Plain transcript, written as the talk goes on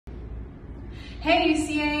Hey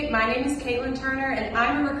UCA, my name is Caitlin Turner and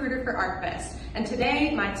I'm a recruiter for ArcBest. And today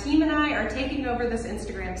my team and I are taking over this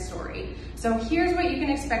Instagram story. So here's what you can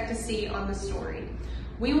expect to see on the story.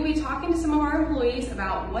 We will be talking to some of our employees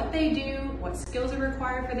about what they do, what skills are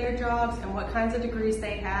required for their jobs, and what kinds of degrees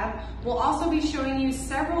they have. We'll also be showing you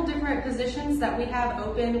several different positions that we have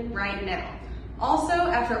open right now. Also,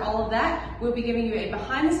 after all of that, we'll be giving you a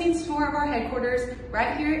behind-the-scenes tour of our headquarters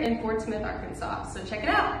right here in Fort Smith, Arkansas. So check it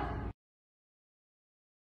out.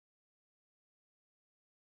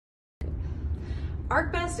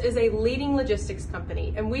 ArcBest is a leading logistics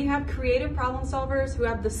company, and we have creative problem solvers who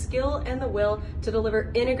have the skill and the will to deliver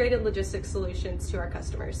integrated logistics solutions to our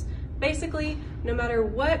customers. Basically, no matter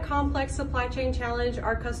what complex supply chain challenge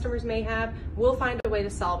our customers may have, we'll find a way to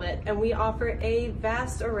solve it, and we offer a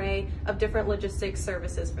vast array of different logistics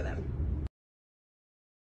services for them.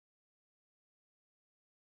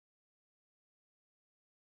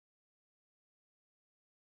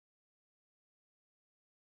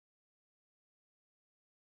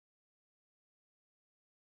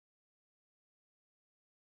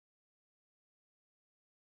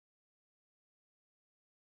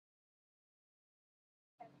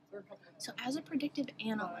 So as a predictive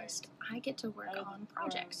analyst, I get to work on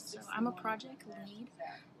projects. So I'm a project lead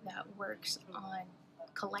that works on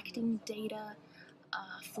collecting data,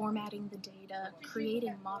 formatting the data,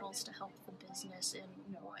 creating models to help the business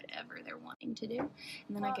in whatever they're wanting to do.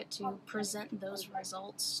 And then I get to present those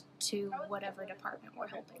results to whatever department we're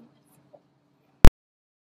helping with.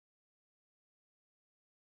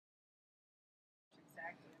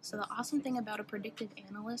 So the awesome thing about a predictive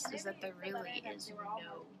analyst is that there really is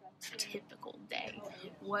no typical day.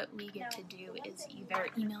 What we get to do is either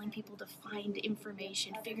emailing people to find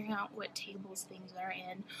information, figuring out what tables things are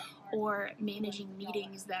in, or managing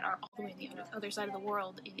meetings that are all the way on the other side of the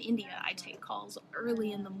world. In India, I take calls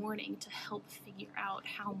early in the morning to help figure out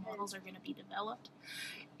how models are going to be developed,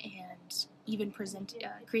 and even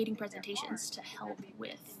creating presentations to help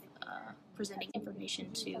with presenting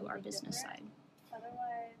information to our business side.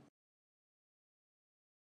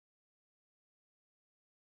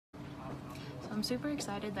 I'm super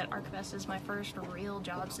excited that ArcBest is my first real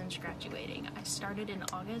job since graduating. I started in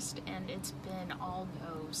August and it's been all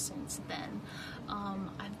go since then.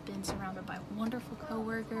 I've been surrounded by wonderful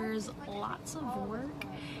coworkers, lots of work,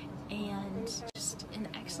 and just an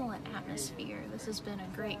excellent atmosphere. This has been a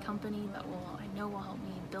great company that I know will help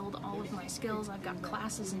me build all of my skills. I've got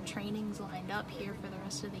classes and trainings lined up here for the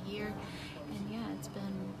rest of the year, and yeah,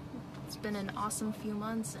 it's been an awesome few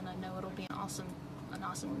months, and I know it'll be an awesome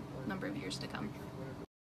number of years to come.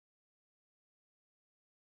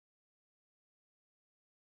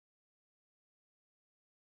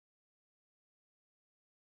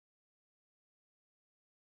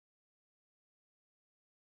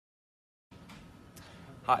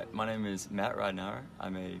 Hi, my name is Matt Ridenour.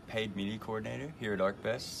 I'm a paid media coordinator here at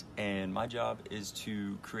ArcBest, and my job is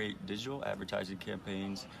to create digital advertising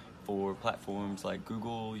campaigns for platforms like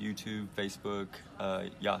Google, YouTube, Facebook,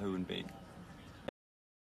 Yahoo, and Bing.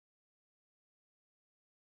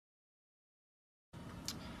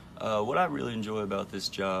 What I really enjoy about this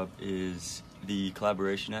job is the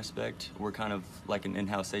collaboration aspect. We're kind of like an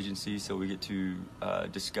in-house agency, so we get to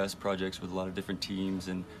discuss projects with a lot of different teams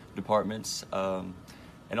and departments.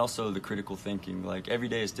 And also the critical thinking. Like, every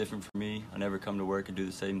day is different for me. I never come to work and do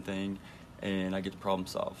the same thing, and I get to problem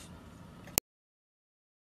solve.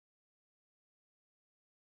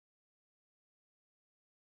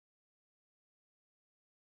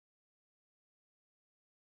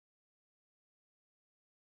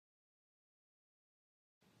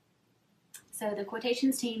 So the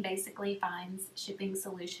quotations team basically finds shipping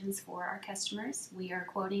solutions for our customers. We are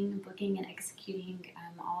quoting, booking, and executing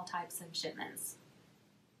all types of shipments.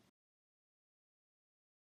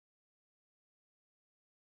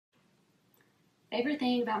 Favorite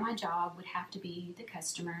thing about my job would have to be the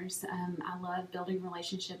customers. I love building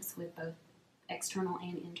relationships with both external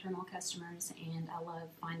and internal customers, and I love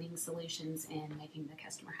finding solutions and making the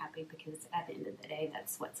customer happy, because at the end of the day,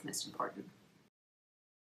 that's what's most important.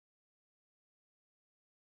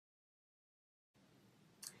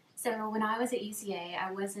 So when I was at UCA,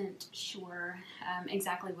 I wasn't sure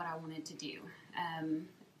exactly what I wanted to do.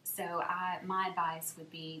 So my advice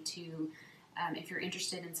would be to, if you're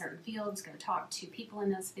interested in certain fields, go talk to people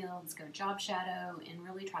in those fields, go job shadow, and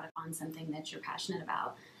really try to find something that you're passionate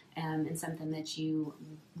about and something that you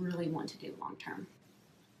really want to do long term.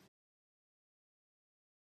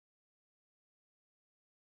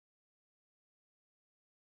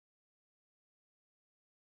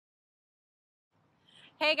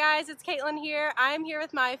 Hey guys, it's Caitlin here. I'm here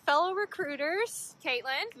with my fellow recruiters,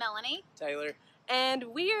 Caitlin, Melanie, Taylor. and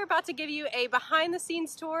we are about to give you a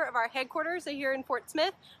behind-the-scenes tour of our headquarters here in Fort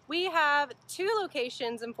Smith. We have 2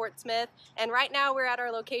 locations in Fort Smith, and right now we're at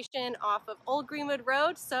our location off of Old Greenwood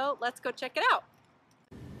Road, so let's go check it out.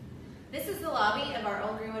 This is the lobby of our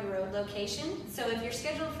Old Greenwood Road location. So if you're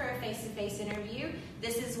scheduled for a face-to-face interview,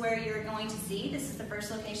 this is where you're going to see. This is the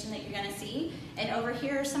first location that you're going to see. And over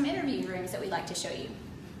here are some interview rooms that we'd like to show you.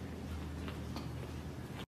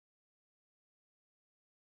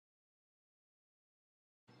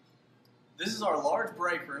 This is our large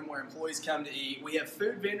break room where employees come to eat. We have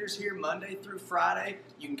food vendors here Monday through Friday.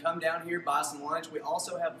 You can come down here, buy some lunch. We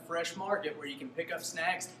also have a fresh market where you can pick up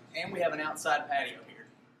snacks, and we have an outside patio here.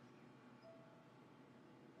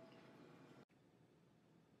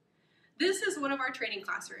 This is one of our training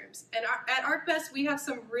classrooms, and at ArcBest we have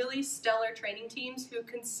some really stellar training teams who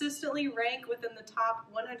consistently rank within the top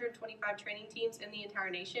 125 training teams in the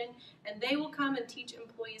entire nation, and they will come and teach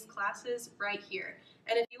employees classes right here.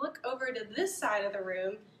 And if you look over to this side of the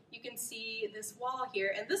room, you can see this wall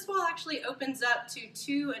here, and this wall actually opens up to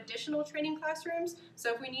 2 additional training classrooms,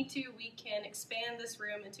 so if we need to, we can expand this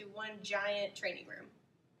room into one giant training room.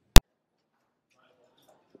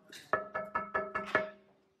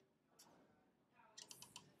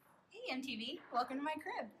 MTV, welcome to my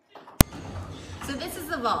crib. So this is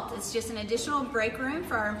the vault. It's just an additional break room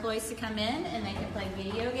for our employees to come in and they can play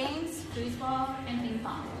video games, foosball, and ping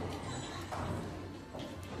pong.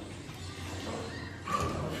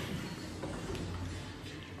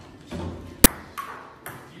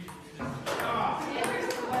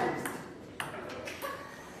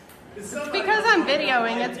 Because I'm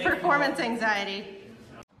videoing, it's performance anxiety.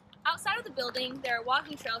 Outside of the building, there are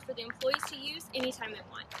walking trails for the employees to use anytime they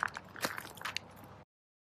want.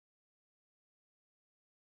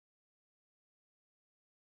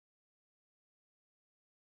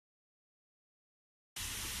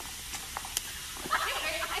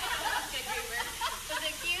 Was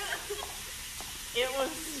it cute? It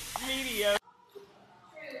was medium.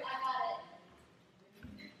 True, I got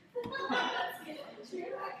it.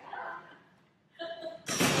 True, I got it.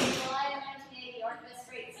 July 1980, ArcBest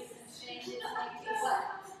Freight Systems changes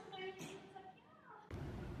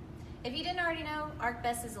If you didn't already know,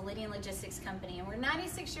 ArcBest is a Lydian logistics company, and we're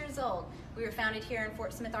 96 years old. We were founded here in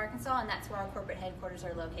Fort Smith, Arkansas, and that's where our corporate headquarters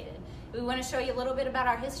are located. We want to show you a little bit about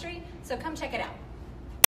our history, so come check it out.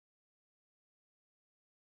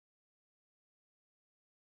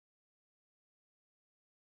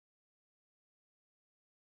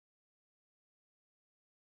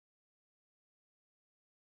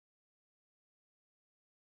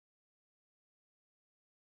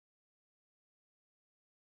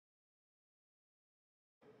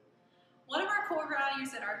 One of our core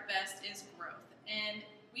values at ArcBest is growth, and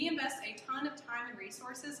we invest a ton of time and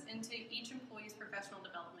resources into each employee's professional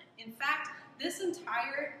development. In fact, this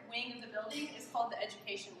entire wing of the building is called the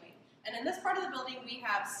education wing. And in this part of the building, we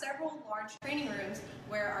have several large training rooms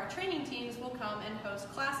where our training teams will come and host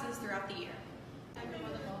classes throughout the year.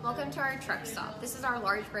 Welcome to our truck stop. This is our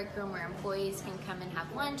large break room where employees can come and have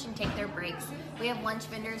lunch and take their breaks. We have lunch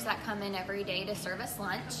vendors that come in every day to serve us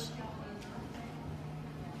lunch.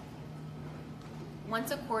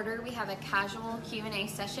 Once a quarter, we have a casual Q&A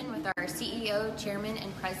session with our CEO, Chairman,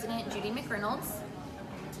 and President, Judy McReynolds.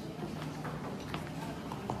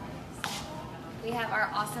 We have our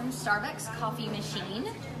awesome Starbucks coffee machine.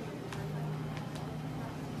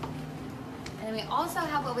 And we also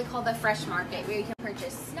have what we call the fresh market, where you can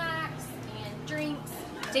purchase snacks and drinks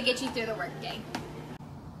to get you through the workday.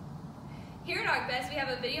 Here at ArcBest, we have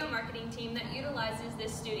a video marketing team that utilizes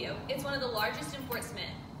this studio. It's one of the largest in Fort Smith.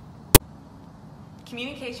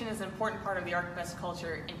 Communication is an important part of the ArcBest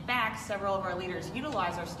culture. In fact, several of our leaders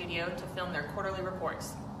utilize our studio to film their quarterly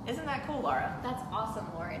reports. Isn't that cool, Laura? That's awesome,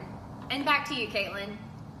 Lauren. And back to you, Caitlin.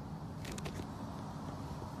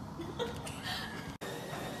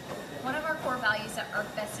 One of our core values at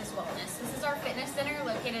ArcBest is wellness. This is our fitness center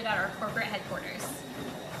located at our corporate headquarters.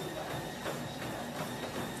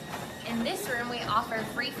 In this room, we offer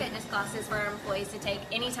free fitness classes for our employees to take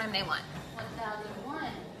anytime they want.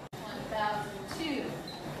 1001, 1002,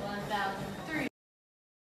 1003.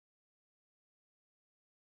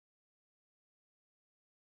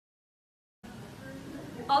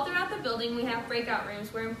 All throughout the building, we have breakout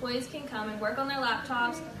rooms where employees can come and work on their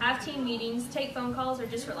laptops, have team meetings, take phone calls, or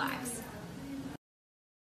just relax.